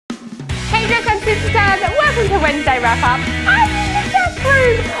Sugar and Sisters, welcome to Wednesday Wrap Up. I'm in the chat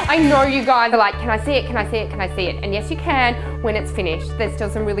room. I know you guys are like, can I see it, can I see it, can I see it? And yes you can when it's finished. There's still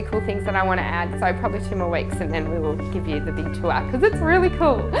some really cool things that I want to add, so probably 2 more weeks and then we will give you the big tour because it's really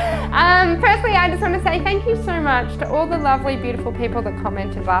cool. Firstly, I just want to say thank you so much to all the lovely, beautiful people that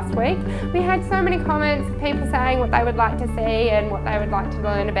commented last week. We had so many comments of people saying what they would like to see and what they would like to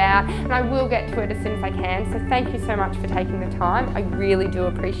learn about, and I will get to it as soon as I can, so thank you so much for taking the time. I really do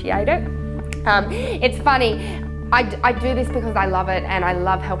appreciate it. It's funny, I do this because I love it and I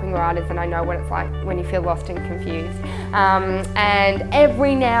love helping riders and I know what it's like when you feel lost and confused. And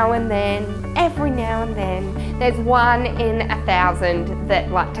every now and then, there's 1 in 1,000 that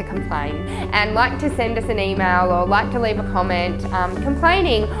like to complain and like to send us an email or like to leave a comment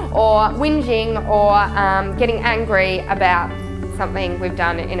complaining or whinging or getting angry about something we've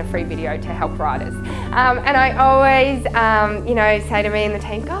done in a free video to help riders. And I always, you know, say to me and the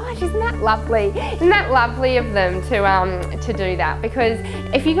team, gosh, isn't that lovely? Isn't that lovely of them to do that? Because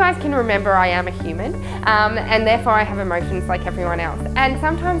if you guys can remember, I am a human, and therefore I have emotions like everyone else. And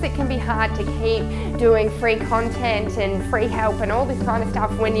sometimes it can be hard to keep doing free content and free help and all this kind of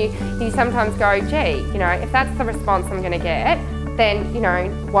stuff when you sometimes go, gee, you know, if that's the response I'm going to get, then, you know,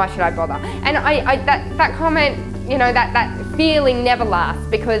 why should I bother? And that comment, you know, that feeling never lasts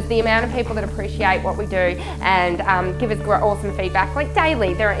because the amount of people that appreciate what we do and give us awesome feedback, like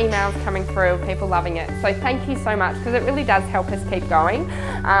daily, there are emails coming through of people loving it. So thank you so much because it really does help us keep going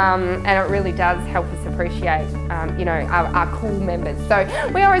and it really does help us appreciate, you know, our cool members. So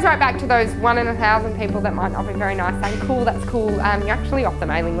we always write back to those 1 in 1,000 people that might not be very nice saying, cool, that's cool, you're actually off the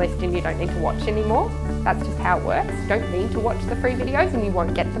mailing list and you don't need to watch anymore. That's just how it works. You don't need to watch the free videos and you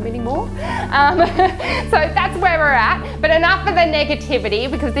won't get them anymore. So that's where we're at. But enough of the negativity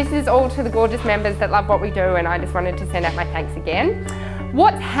because this is all to the gorgeous members that love what we do and I just wanted to send out my thanks again.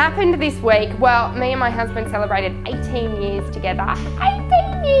 What's happened this week? Well, me and my husband celebrated 18 years together.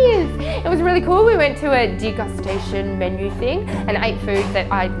 18 years! It was really cool. We went to a degustation menu thing and ate food that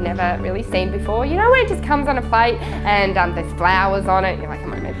I'd never really seen before. You know when it just comes on a plate and there's flowers on it, you're like,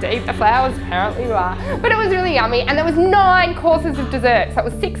 am I meant to eat the flowers? Apparently you are. But it was really yummy and there was 9 courses of dessert. So it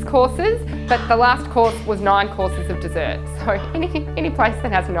was 6 courses, but the last course was 9 courses of dessert. So any place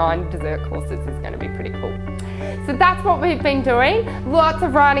that has 9 dessert courses is going to be pretty cool. So that's what we've been doing. Lots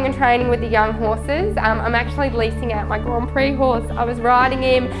of riding and training with the young horses. I'm actually leasing out my Grand Prix horse. I was riding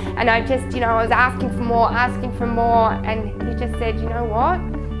him and I just, you know, I was asking for more and he just said, you know what?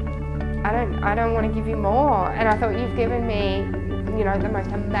 I don't want to give you more. And I thought, you've given me, you know, the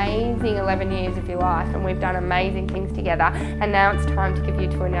most amazing 11 years of your life and we've done amazing things together and now it's time to give you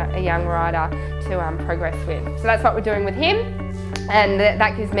to a young rider to progress with. So that's what we're doing with him. And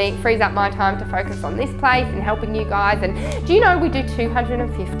that frees up my time to focus on this place and helping you guys. And do you know we do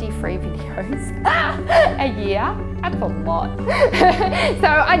 250 free videos a year? That's a lot. So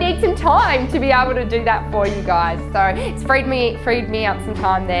I need some time to be able to do that for you guys. So it's freed me up some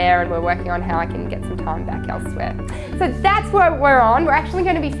time there and we're working on how I can get some time back elsewhere. So that's what we're on. We're actually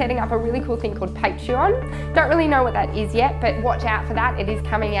going to be setting up a really cool thing called Patreon. Don't really know what that is yet, but watch out for that. It is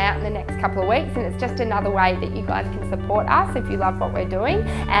coming out in the next couple of weeks and it's just another way that you guys can support us if you love what we're doing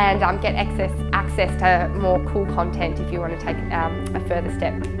and get access to more cool content if you want to take a further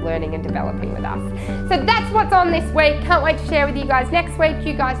step learning and developing with us. So that's what's on this week. Can't wait to share with you guys next week.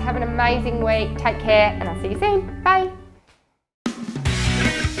 You guys have an amazing week. Take care and I'll see you soon. Bye.